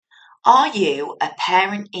Are you a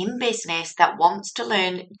parent in business that wants to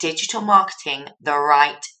learn digital marketing the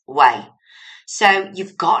right way? So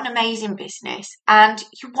you've got an amazing business and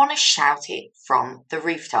you want to shout it from the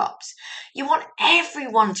rooftops. You want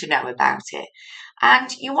everyone to know about it and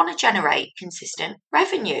you want to generate consistent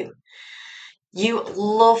revenue. You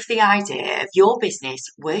love the idea of your business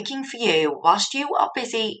working for you whilst you are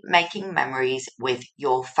busy making memories with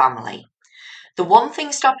your family. The one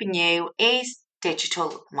thing stopping you is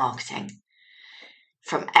digital marketing.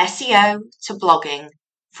 From SEO to blogging,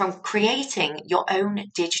 from creating your own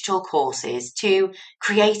digital courses to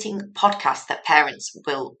creating podcasts that parents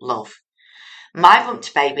will love. My Bump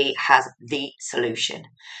to Baby has the solution.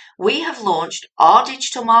 We have launched our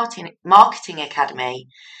digital marketing academy,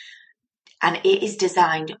 and it is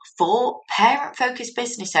designed for parent-focused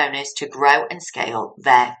business owners to grow and scale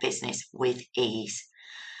their business with ease.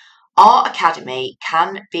 Our academy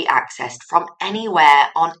can be accessed from anywhere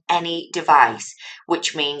on any device,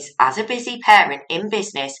 which means as a busy parent in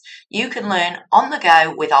business, you can learn on the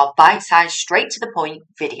go with our bite-sized, straight to the point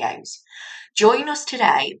videos. Join us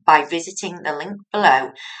today by visiting the link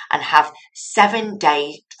below and have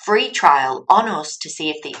 7-day free trial on us to see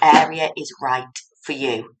if the area is right for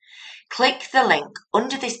you. Click the link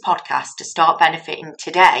under this podcast to start benefiting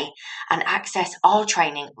today and access our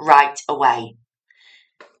training right away.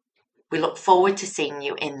 We look forward to seeing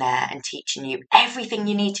you in there and teaching you everything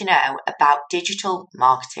you need to know about digital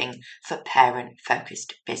marketing for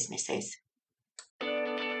parent-focused businesses.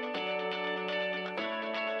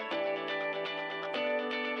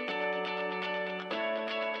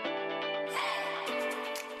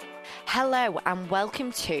 Hello and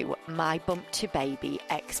welcome to My Bump to Baby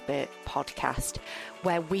Expert Podcast,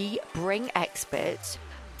 where we bring experts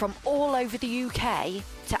from all over the UK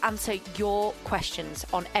to answer your questions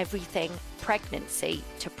on everything pregnancy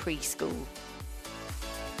to preschool.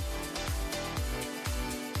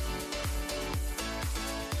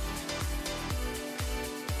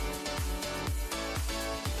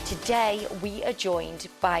 Today we are joined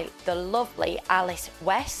by the lovely Alice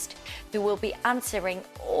West, who will be answering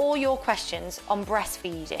all your questions on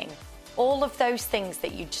breastfeeding, all of those things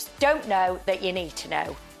that you just don't know that you need to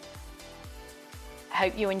know.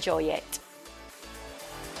 Hope you enjoy it.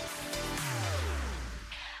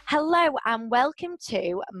 Hello and welcome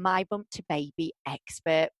to My Bump to Baby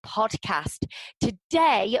Expert Podcast.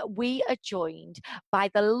 Today we are joined by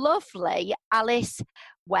the lovely Alice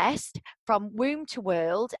West from Womb to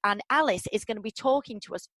World, and Alice is going to be talking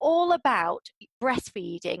to us all about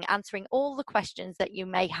breastfeeding, answering all the questions that you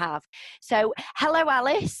may have. So hello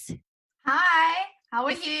Alice. Hi, how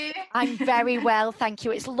are you? I'm very well, thank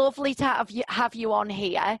you. It's lovely to have you on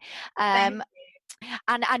here. And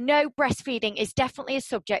I know breastfeeding is definitely a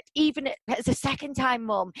subject, even as a second-time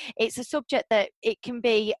mum, it's a subject that it can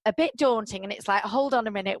be a bit daunting, and it's like, hold on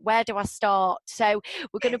a minute, where do I start? So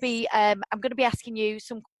we're going to be, I'm going to be asking you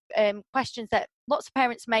some questions that lots of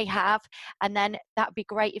parents may have, and then that'd be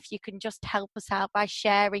great if you can just help us out by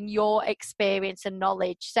sharing your experience and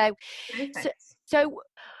knowledge. So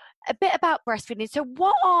a bit about breastfeeding. So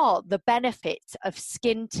what are the benefits of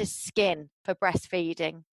skin to skin for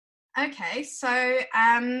breastfeeding? Okay, so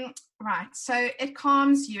so it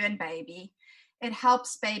calms you and baby. It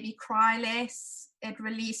helps baby cry less. It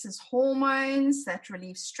releases hormones that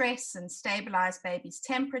relieve stress and stabilize baby's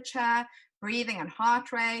temperature, breathing and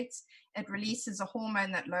heart rate. It releases a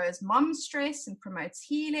hormone that lowers mom's stress and promotes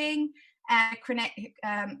healing, and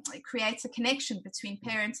it creates a connection between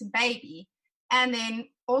parent and baby. And then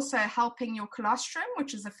also helping your colostrum,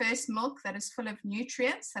 which is the first milk that is full of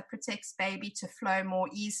nutrients that protects baby to flow more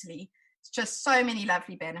easily. It's just so many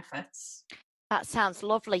lovely benefits. That sounds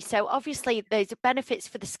lovely. So obviously there's benefits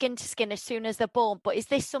for the skin to skin as soon as they're born, but is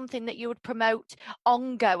this something that you would promote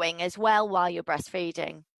ongoing as well while you're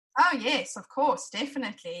breastfeeding? Oh yes, of course,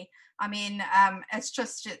 definitely. I mean, it's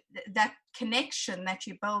just that connection that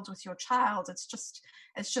you build with your child. It's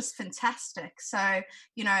just fantastic. So,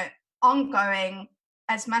 ongoing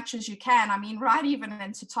as much as you can. I mean, right even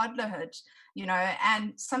into toddlerhood,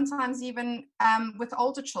 and sometimes even with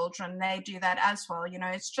older children, they do that as well.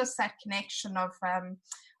 It's just that connection of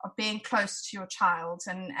being close to your child,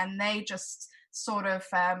 and they just sort of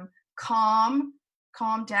calm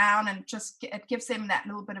down, and it gives them that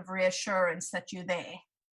little bit of reassurance that you're there.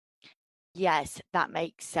 Yes, that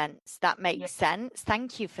makes sense. Sense.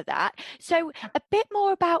 Thank you for that. So a bit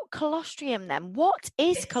more about colostrum then. What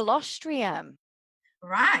is colostrum?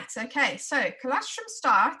 Right. Okay. So colostrum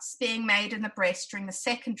starts being made in the breast during the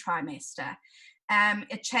second trimester.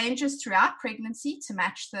 It changes throughout pregnancy to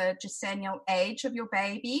match the gestational age of your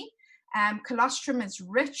baby. Colostrum is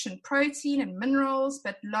rich in protein and minerals,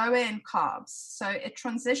 but lower in carbs. So it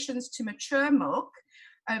transitions to mature milk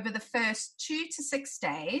over the first 2 to 6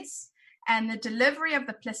 days, and the delivery of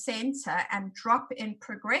the placenta and drop in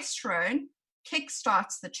progesterone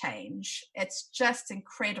kickstarts the change. It's just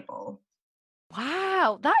incredible.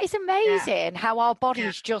 Wow, that is amazing how our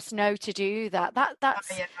bodies just know to do that.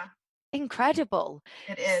 That's incredible.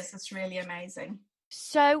 It is. It's really amazing.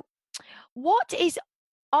 So, what is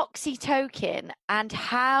oxytocin and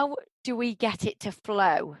how do we get it to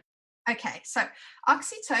flow? Okay, so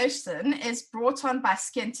oxytocin is brought on by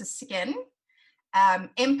skin to skin,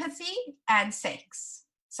 empathy, and sex.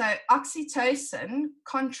 So oxytocin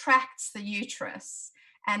contracts the uterus,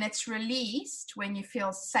 and it's released when you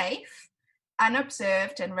feel safe,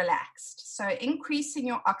 unobserved, and relaxed. So increasing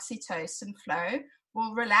your oxytocin flow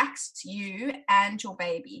will relax you and your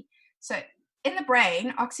baby. So in the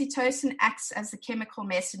brain, oxytocin acts as the chemical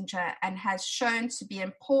messenger and has shown to be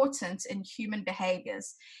important in human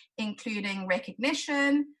behaviors, including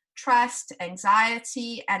recognition, trust,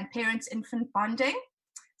 anxiety, and parent-infant bonding.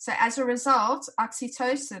 So as a result,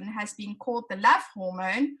 oxytocin has been called the love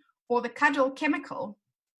hormone or the cuddle chemical.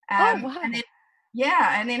 Wow.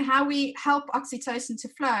 And then how we help oxytocin to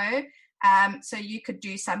flow. So you could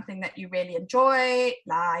do something that you really enjoy,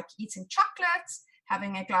 like eating chocolates,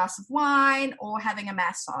 having a glass of wine, or having a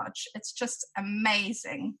massage. It's just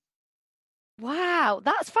amazing. Wow,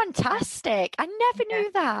 that's fantastic. I never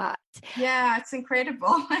knew that. Yeah, it's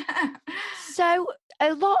incredible. So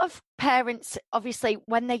a lot of parents, obviously,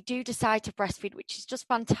 when they do decide to breastfeed, which is just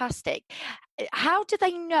fantastic, how do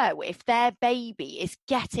they know if their baby is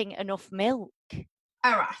getting enough milk?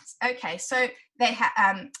 All right. Okay. So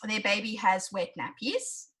their baby has wet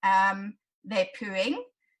nappies. They're pooing,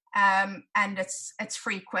 and it's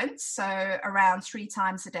frequent. So around 3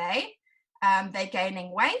 times a day. They're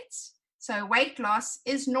gaining weight. So weight loss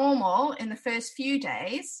is normal in the first few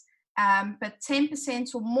days, but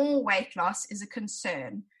 10% or more weight loss is a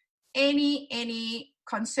concern. Any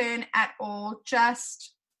concern at all,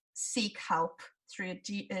 just seek help through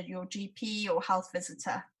your GP or health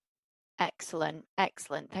visitor. Excellent.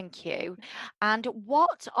 Thank you. And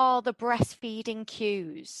what are the breastfeeding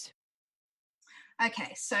cues?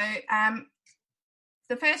 Okay, so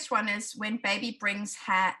the first one is when baby brings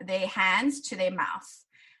their hands to their mouth.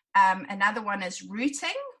 Another one is rooting,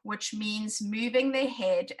 which means moving their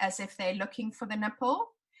head as if they're looking for the nipple.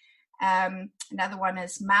 Another one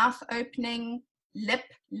is mouth opening, lip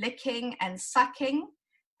licking and sucking.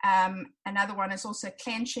 Another one is also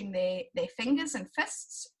clenching their fingers and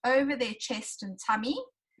fists over their chest and tummy.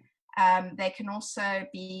 They can also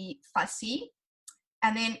be fussy.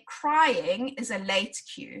 And then crying is a late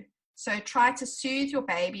cue. So try to soothe your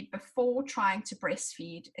baby before trying to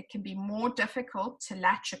breastfeed. It can be more difficult to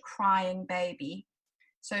latch a crying baby.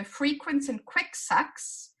 So frequent and quick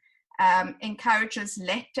sucks encourages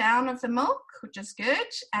letdown of the milk, which is good.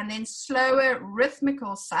 And then slower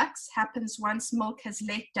rhythmical sucks happens once milk has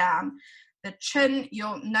let down. The chin,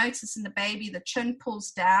 you'll notice in the baby, the chin pulls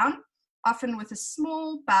down, often with a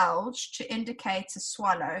small bulge to indicate a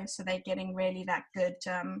swallow. So they're getting really that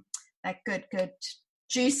good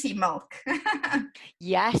juicy milk.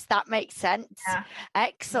 Yes, that makes sense. Yeah.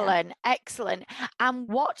 Excellent. And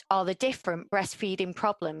what are the different breastfeeding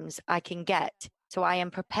problems I can get so I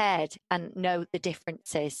am prepared and know the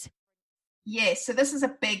differences? Yes, so this is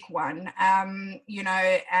a big one, and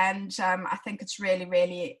I think it's really,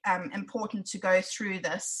 really important to go through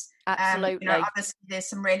this. Absolutely. Obviously there's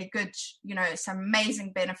some really good, some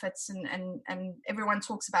amazing benefits and everyone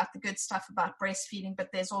talks about the good stuff about breastfeeding, but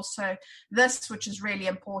there's also this, which is really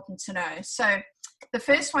important to know. So the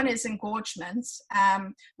first one is engorgement,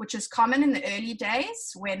 which is common in the early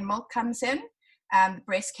days when milk comes in. The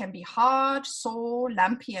breast can be hard, sore,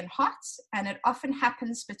 lumpy, and hot, and it often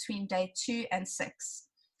happens between day 2 and 6.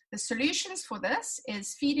 The solutions for this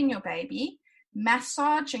is feeding your baby,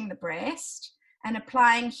 massaging the breast, and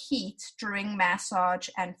applying heat during massage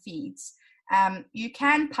and feeds. You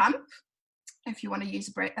can pump if you want to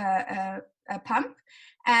use a pump,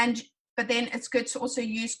 but then it's good to also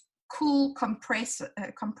use cool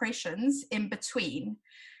compressions in between.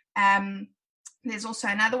 There's also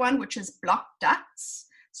another one, which is blocked ducts.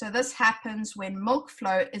 So this happens when milk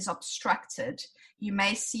flow is obstructed. You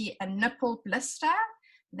may see a nipple blister.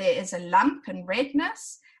 There is a lump and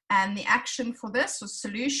redness. And the action for this or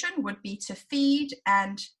solution would be to feed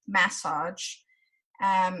and massage.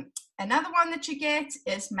 Another one that you get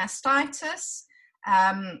is mastitis.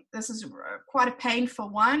 This is quite a painful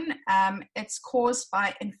one. It's caused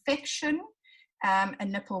by infection, a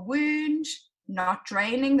nipple wound, not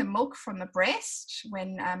draining the milk from the breast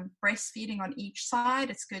when breastfeeding on each side.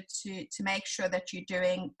 It's good to make sure that you're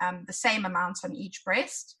doing the same amount on each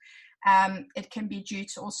breast. It can be due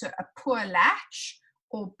to also a poor latch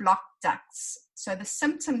or blocked ducts. So the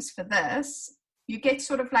symptoms for this, you get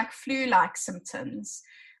sort of like flu-like symptoms.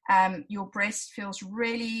 Your breast feels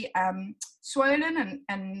really swollen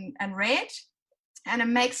and red, and it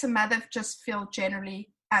makes a mother just feel generally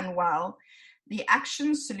unwell. The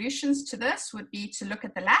solutions to this would be to look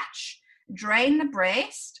at the latch, drain the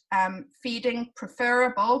breast, feeding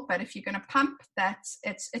preferable, but if you're going to pump,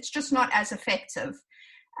 it's just not as effective,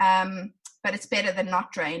 but it's better than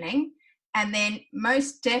not draining. And then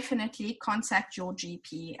most definitely contact your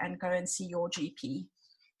GP and go and see your GP.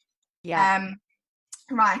 Yeah.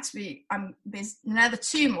 Right, there's another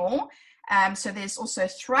 2 more. So there's also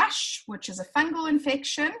thrush, which is a fungal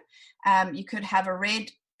infection. You could have a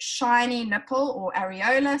red, shiny nipple or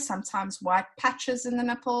areola, sometimes white patches in the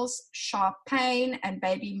nipples, sharp pain, and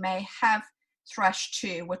baby may have thrush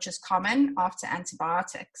too, which is common after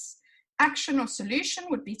antibiotics. Action or solution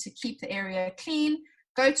would be to keep the area clean,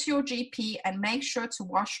 go to your GP and make sure to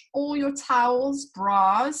wash all your towels,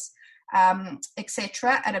 bras,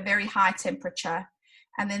 etc. at a very high temperature.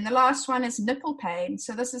 And then the last one is nipple pain.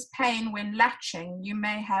 So this is pain when latching. You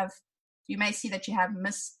may see that you have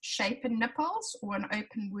misshapen nipples or an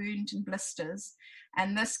open wound and blisters.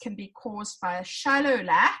 And this can be caused by a shallow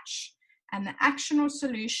latch. And the action or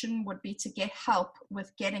solution would be to get help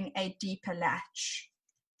with getting a deeper latch.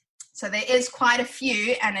 So there is quite a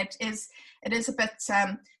few, and it is a bit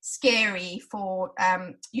scary for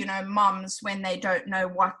moms when they don't know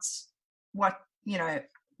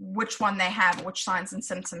which one they have, which signs and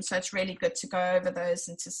symptoms. So it's really good to go over those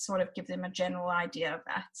and to sort of give them a general idea of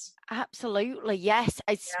that. Absolutely, yes.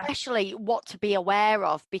 Especially what to be aware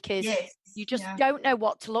of, because you just don't know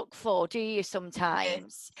what to look for, do you,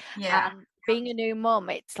 sometimes? Yeah. And being a new mum,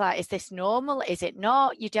 it's like, is this normal? Is it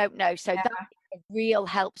not? You don't know. So that's a real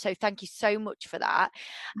help. So thank you so much for that.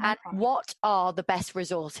 And what are the best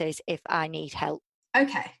resources if I need help?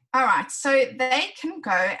 Okay. All right. So they can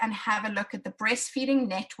go and have a look at the Breastfeeding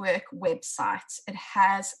Network website. It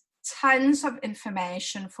has tons of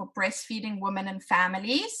information for breastfeeding women and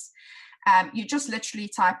families. You just literally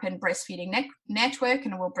type in Breastfeeding Network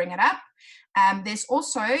and it will bring it up. There's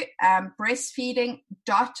also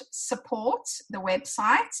breastfeeding.support, the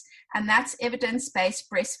website, and that's evidence-based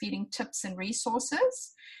breastfeeding tips and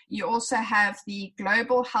resources. You also have the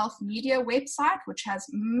Global Health Media website, which has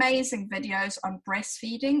amazing videos on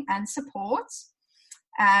breastfeeding and support.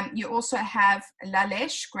 You also have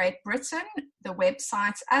Lalesh, Great Britain, the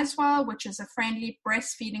website as well, which is a friendly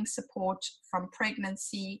breastfeeding support from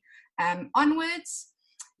pregnancy onwards.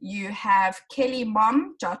 You have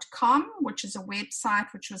kellymom.com, which is a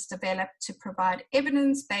website which was developed to provide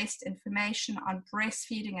evidence-based information on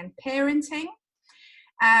breastfeeding and parenting.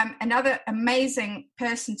 Another amazing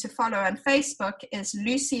person to follow on Facebook is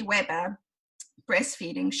Lucy Weber,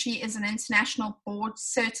 Breastfeeding. She is an international board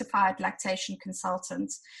certified lactation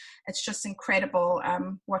consultant. It's just incredible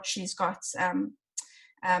what she's got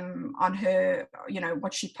on her,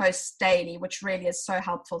 what she posts daily, which really is so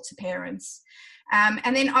helpful to parents.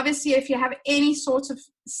 And then obviously, if you have any sort of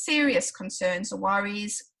serious concerns or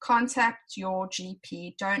worries, contact your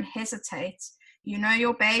GP. Don't hesitate. You know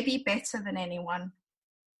your baby better than anyone.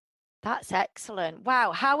 That's excellent.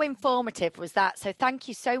 Wow, how informative was that? So thank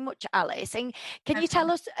you so much, Alice. And can you tell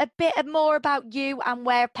us a bit more about you and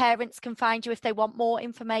where parents can find you if they want more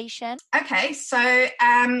information? Okay, so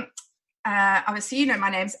obviously, my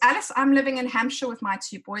name's Alice. I'm living in Hampshire with my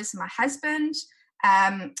 2 boys and my husband.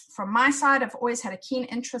 From my side, I've always had a keen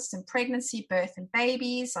interest in pregnancy, birth, and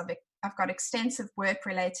babies. I've got extensive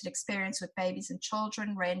work-related experience with babies and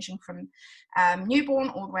children, ranging from newborn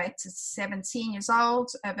all the way to 17 years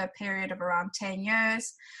old over a period of around 10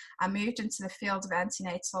 years. I moved into the field of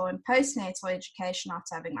antenatal and postnatal education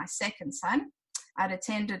after having my second son. I'd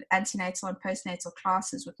attended antenatal and postnatal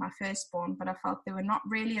classes with my firstborn, but I felt they were not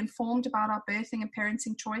really informed about our birthing and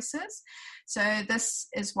parenting choices. So this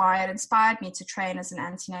is why it inspired me to train as an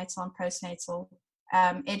antenatal and postnatal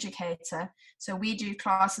educator. So we do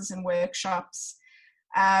classes and workshops,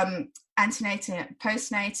 antenatal,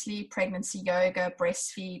 postnatally, pregnancy yoga,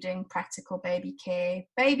 breastfeeding, practical baby care,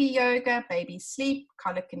 baby yoga, baby sleep,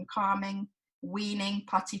 colic and calming, weaning,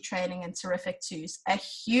 potty training, and terrific twos. A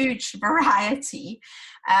huge variety.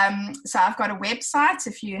 So I've got a website.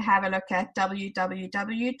 If you have a look at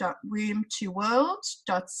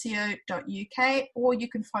www.womb2world.co.uk, or you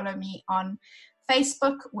can follow me on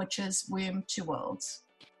Facebook, which is Womb2World.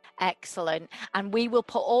 Excellent. And we will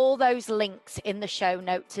put all those links in the show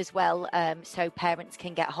notes as well, so parents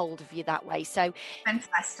can get hold of you that way. So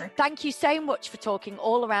fantastic. Thank you so much for talking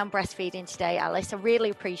all around breastfeeding today, Alice. I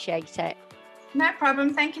really appreciate it. No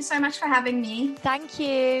problem. Thank you so much for having me. Thank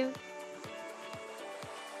you.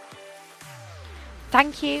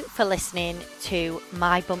 Thank you for listening to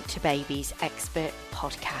My Bump to Babies Expert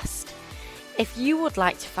Podcast. If you would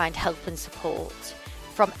like to find help and support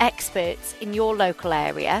from experts in your local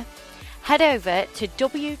area, head over to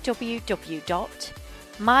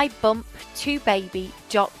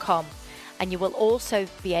www.mybumptobaby.com, and you will also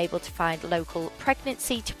be able to find local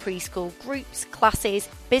pregnancy to preschool groups, classes,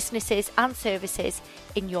 businesses and services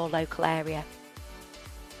in your local area.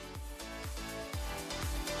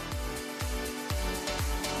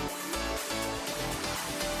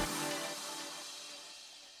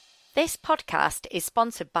 This podcast is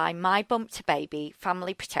sponsored by My Bump to Baby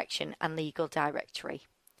Family Protection and Legal Directory.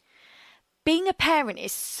 Being a parent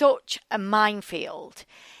is such a minefield.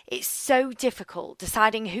 It's so difficult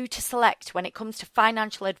deciding who to select when it comes to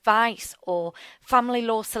financial advice or family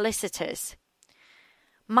law solicitors.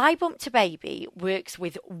 My Bump to Baby works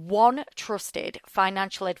with one trusted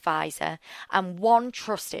financial advisor and one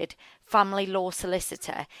trusted family law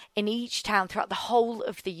solicitor in each town throughout the whole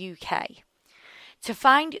of the UK. To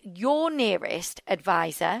find your nearest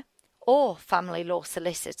advisor or family law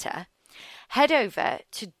solicitor, head over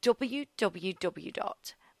to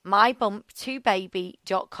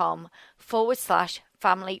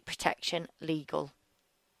www.mybumptobaby.com/family protection legal.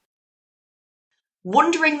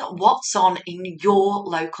 Wondering what's on in your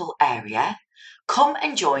local area? Come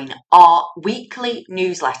and join our weekly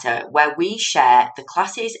newsletter where we share the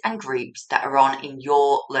classes and groups that are on in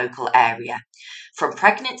your local area. From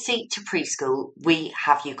pregnancy to preschool, we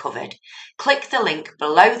have you covered. Click the link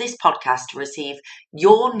below this podcast to receive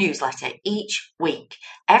your newsletter each week,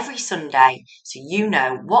 every Sunday, so you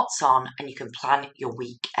know what's on and you can plan your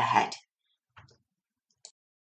week ahead.